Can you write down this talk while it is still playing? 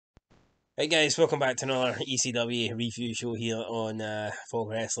Hey guys, welcome back to another ECW review show here on Folk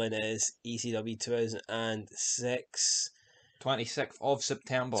Wrestling. It is ECW 2006, 26th of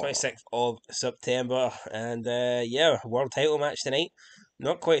September. 26th of September, and world title match tonight.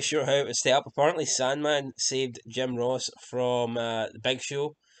 Not quite sure how it was set up. Apparently, Sandman saved Jim Ross from the Big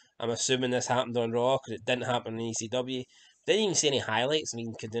Show. I'm assuming this happened on Raw because it didn't happen in ECW. Didn't even see any highlights. I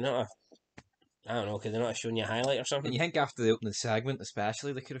mean, could they not have, I don't know, could they not have shown you a highlight or And something? you think after the opening segment,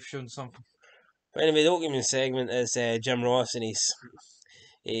 especially, they could have shown something? But anyway, the opening segment is Jim Ross, and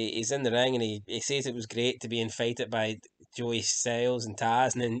he's in the ring, and he says it was great to be invited by Joey Styles and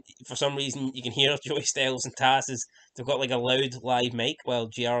Taz, and then for some reason you can hear Joey Styles and Taz they've got like a loud live mic while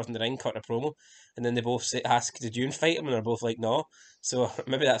JR's in the ring cutting a promo, and then they both ask, "Did you fight him?" and they're both like, "No." So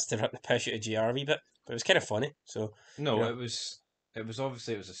maybe that's to rip the piss out of JR a wee bit, but it was kind of funny. So you No, know, it was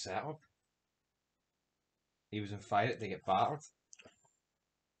obviously it was a setup. He was invited to get battered,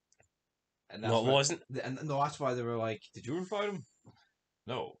 and no, that's it what. wasn't. And no, that's why they were like, "Did you invite him?"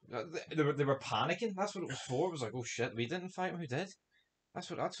 No, they were panicking. That's what it was for. It was like, "Oh shit, we didn't fight him. Who did?" That's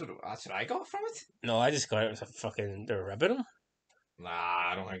what I got from it. No, I just got it was a fucking they're ribbing him. Nah,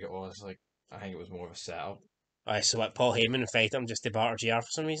 I don't think it was. Like, I think it was more of a setup. Alright, so what? Paul Heyman invited him just to batter JR for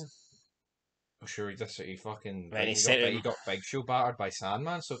some reason. I'm sure he just he fucking Then he he said got to he him, got Big Show battered by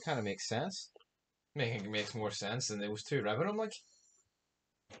Sandman, so it kind of makes sense. Making makes more sense than those two ribbing him like.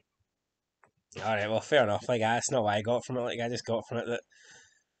 "Alright, well, fair enough. Like, that's not what I got from it. Like, I just got from it that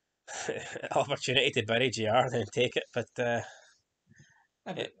opportunity to bury JR, then take it. But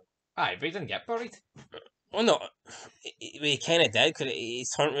Aye, it, but he didn't get buried. well, no, we kind of did because he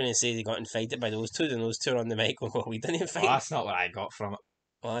turned around and said he got invited by those two, and those two are on the mic going, "Well, we didn't Well, invite him." that's not what I got from it.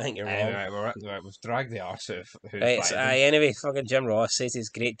 Well, I think you're wrong. Anyway, we've dragged the arse out of who Right, so invited him. anyway, fucking Jim Ross says it's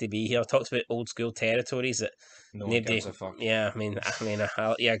great to be here. Talks about old school territories that No one nobody. gives a fuck. Yeah,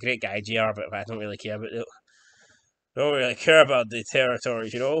 yeah, great guy, JR, but I don't really care about it. Don't really care about the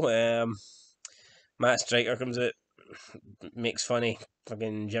territories, you know. Matt Striker comes out, makes funny.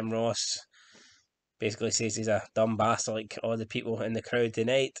 Fucking Jim Ross basically says he's a dumb bastard like all the people in the crowd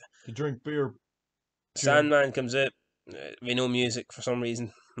tonight. To drink beer, Jim. Sandman comes out with no music for some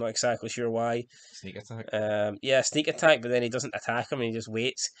reason. Not exactly sure why. Sneak attack. Yeah, sneak attack, but then he doesn't attack him and he just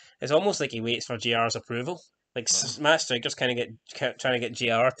waits. It's almost like he waits for JR's approval. Like Oh. Matt Striker's kind of trying to get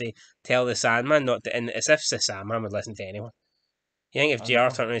JR to tell the Sandman not to, and as if the Sandman would listen to anyone. You think if I JR know.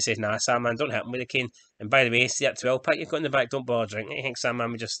 turned around and says, "Nah, Sandman, don't hit him with a cane," and by the way, see that 12 pack you've got in the back, don't bother drinking it. You think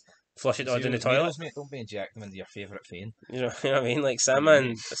Sandman would just flush it all down the Zeros toilet? meals, mate. Don't be injecting them into your favourite fiend. You know what I mean? Like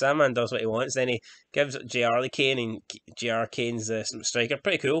Mm-hmm. Sandman does what he wants. Then he gives JR the cane, and JR canes the striker.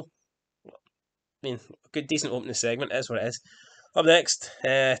 Pretty cool. I mean, good, decent opening segment is what it is. Up next,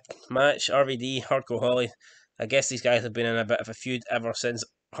 match RVD Hardcore Holly. I guess these guys have been in a bit of a feud ever since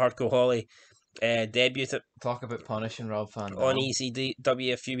Hardcore Holly debuted Talk about punishing Rob Van on Dam.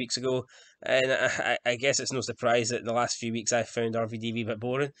 ECW a few weeks ago, and I guess it's no surprise that the last few weeks I found RVD a bit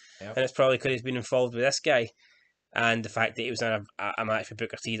boring, Yep. and it's probably because he's been involved with this guy, and the fact that he was in a match with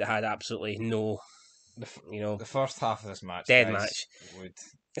Booker T that had absolutely no, The, f- you know, the first half of this match, dead guys, match. would.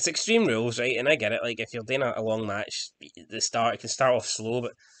 It's Extreme Rules, right? And I get it. Like if you're doing a long match, it can start off slow,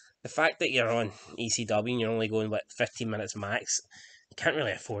 but the fact that you're on ECW and you're only going 15 minutes max, you can't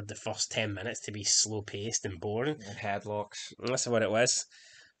really afford the first 10 minutes to be slow paced and boring. And headlocks. And that's what it was.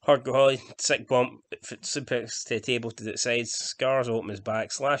 Hardcore Holly, sick bump, suplex to the table to the sides, scars open his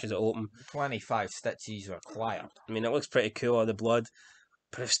back, slashes it open. 25 stitches required. I mean, it looks pretty cool, all the blood,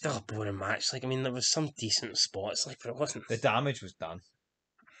 but it's still a boring match. Like, I mean, there was some decent spots, like, but it wasn't. The damage was done.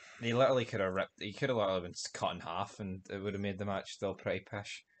 He literally could have ripped. He could have literally been cut in half, and it would have made the match still pretty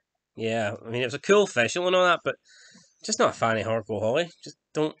pish. Yeah, I mean, it was a cool visual and all that, but just not a fan of Hardcore Holly. Just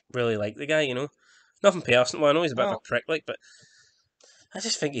don't really like the guy, you know. Nothing personal. I know he's a bit of a Well, prick, like, but I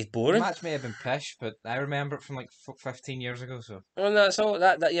just think he's the boring. match may have been pish, but I remember it from like 15 years ago. So And that's all.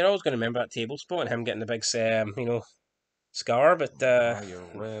 That you're always going to remember that table spot and him getting the big, scar, you're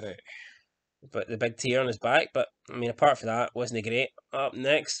ready. but the big tear on his back. But I mean, apart from that, wasn't he great? Up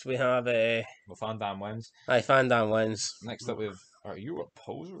next, we have Well, Van Dam wins. Fandan wins. Next up, we've Are You a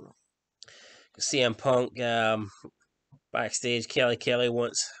Poser? CM Punk backstage. Kelly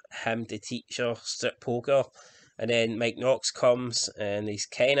wants him to teach her strip poker, and then Mike Knox comes and he's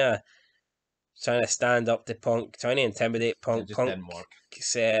kind of trying to stand up to Punk, trying to intimidate It Punk. just Punk didn't work.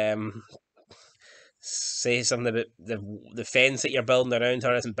 say something about the fence that you're building around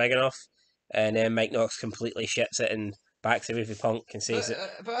her isn't big enough, and then Mike Knox completely shits it and backs away from Punk and says that.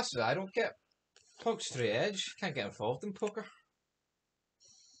 But that's what I don't get. Punk's straight edge. Can't get involved in poker.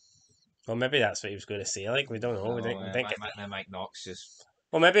 Well, maybe that's what he was going to say. Like we don't know. We No, think it. Mike Knox just.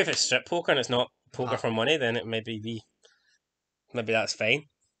 Well, maybe if it's strip poker and it's not poker for Ah, money, then it maybe that's fine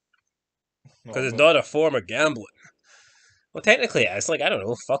because no, it's but not a form of gambling. Well, technically, it is. Like I don't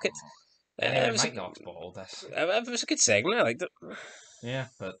know. Fuck it. anyway, It was a Mike Knox bottled this. it was a good segment. I liked it. Yeah,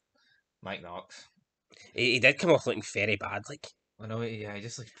 but Mike Knox. He did come off looking very bad. Like, I know, yeah, he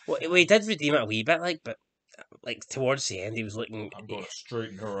just like well, he did redeem it a wee bit. Like, but like towards the end, he was looking. I'm gonna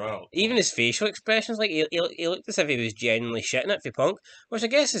straighten her out. Even his facial expressions, like he looked as if he was genuinely shitting it for Punk, which I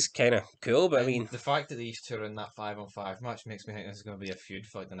guess is kind of cool. But I And mean, the fact that these two are in that 5-on-5 match makes me think this is going to be a feud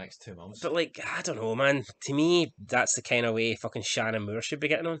for like the next 2 months. but like I don't know, man. To me, that's the kind of way fucking Shannon Moore should be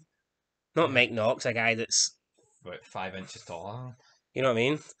getting on. Not Yeah, Mike Knox, a guy that's about 5 inches taller. you know what I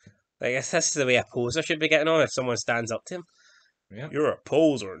mean. Like this is the way a poser should be getting on if someone stands up to him. Yep. You're a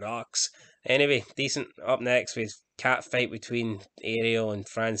poser, Knox. Anyway, decent. Up next with cat fight between Ariel and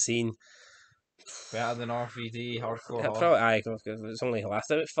Francine. Better than RVD, Hardcore It Holly. probably I it's only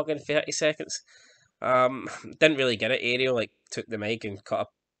lasted about fucking 30 seconds. Didn't really get it. Ariel like took the mic and cut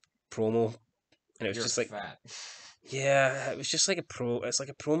a promo, and it was You're just like, fat. yeah, it was just like a pro. It's like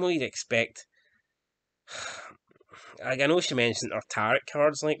a promo you'd expect. Like, I know she mentioned her tarot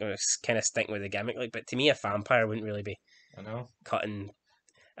cards, like, or it's kind of sticking with the gimmick, like, but to me, a vampire wouldn't really be I know. cutting.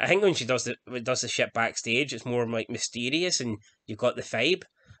 I think when she does the shit backstage, it's more like mysterious and you got the vibe.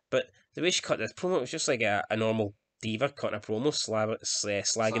 But the way she cut this promo, it was just like a normal diva cutting a promo, slagging the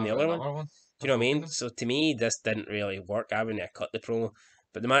Sam, other one. another one. Do you know what I Provoking mean? them. So to me, this didn't really work. I wouldn't have cut the promo.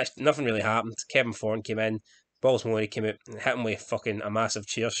 But the match, nothing really happened. Kevin Thorne came in, Balls Mahoney came out, and hit him with fucking a massive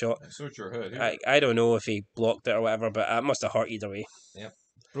chair shot. So your hood. I don't know if he blocked it or whatever, but it must have hurt either way. Yep.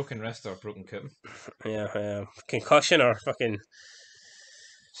 Broken wrist or broken kitten. Yeah, concussion or fucking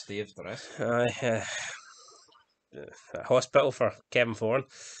Staved the rest. hospital for Kevin Thorne.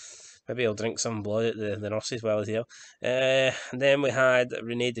 Maybe he'll drink some blood at the nurses while he's here. And then we had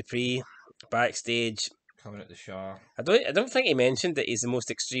Rene Dupree backstage. Coming at the shower. I don't think he mentioned that he's the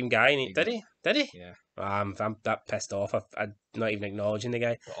most extreme guy. He Did did. he? Did he? Yeah. I'm that pissed off. I'm not even acknowledging the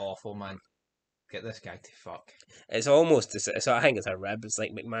guy. But awful, man. Get this guy to fuck. It's almost. I think it's a rib. It's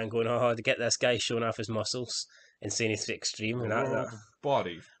like McMahon going, "Oh, to get this guy showing off his muscles and saying he's extreme." And that World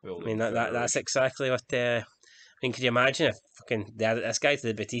Body I Building mean, that's Federation. exactly what. I mean, could you imagine if fucking they added this guy to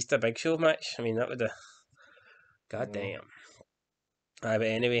the Batista Big Show match? I mean, that would have. God No. damn. But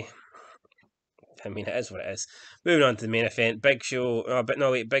anyway, I mean, it is what it is. Moving on to the main event, Big Show. Oh, but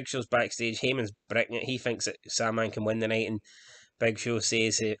no, wait, Big Show's backstage. Heyman's bricking it. He thinks that Sandman can win the night, and Big Show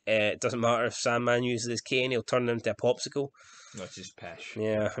says it doesn't matter if Sandman uses his cane, he'll turn him into a popsicle. That's just pish.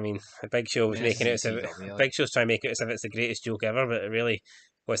 Yeah, I mean, Big Show was This making it is as if ECW, like. Big Show's trying to make it as if it's the greatest joke ever, but it really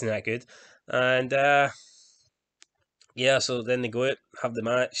wasn't that good. And yeah, so then they go out, have the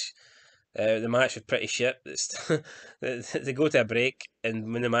match. The match was pretty shit. They go to a break,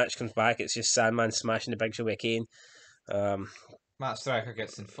 and when the match comes back, it's just Sandman smashing the Big Show with a cane. Um, Matt Striker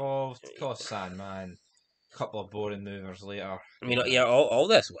gets involved, costs Sandman. Couple of boring movers later. I mean, yeah, all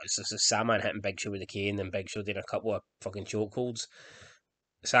this is Sandman hitting Big Show with a cane, and Big Show doing a couple of fucking chokeholds.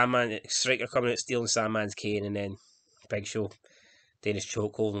 Striker coming out stealing Sandman's cane, and then Big Show doing his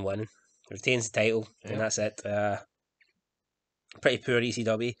chokehold and winning. Retains the title, and that's it. Pretty poor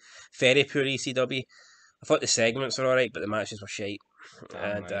ECW, very poor ECW. I thought the segments were alright, but the matches were shite.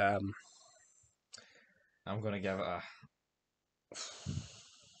 Damn And right. I'm gonna give it a.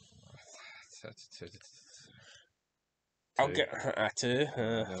 I'll get a two.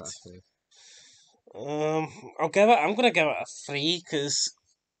 I'll give it a 2. I'm gonna give it a 3 because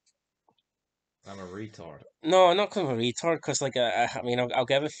I'm a retard. no, not because I'm a retard. Because like I mean, I'll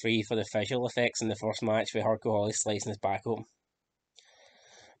give it 3 for the visual effects in the first match with Hardcore Holly slicing his back open.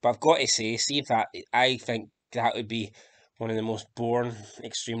 But I've got to say, see if that I think that would be one of the most boring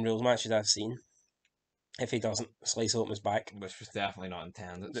Extreme Rules matches I've seen. If he doesn't slice open his back. Which was definitely not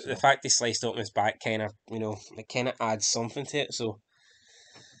intended. The fact he sliced open his back kind of, it kind of adds something to it. So,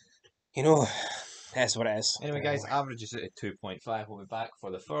 that's what it is. Anyway, guys, average is at 2.5. We'll be back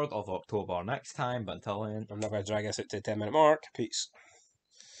for the 3rd of October next time. But until then, I'm not going to drag us out to the 10-minute mark. Peace.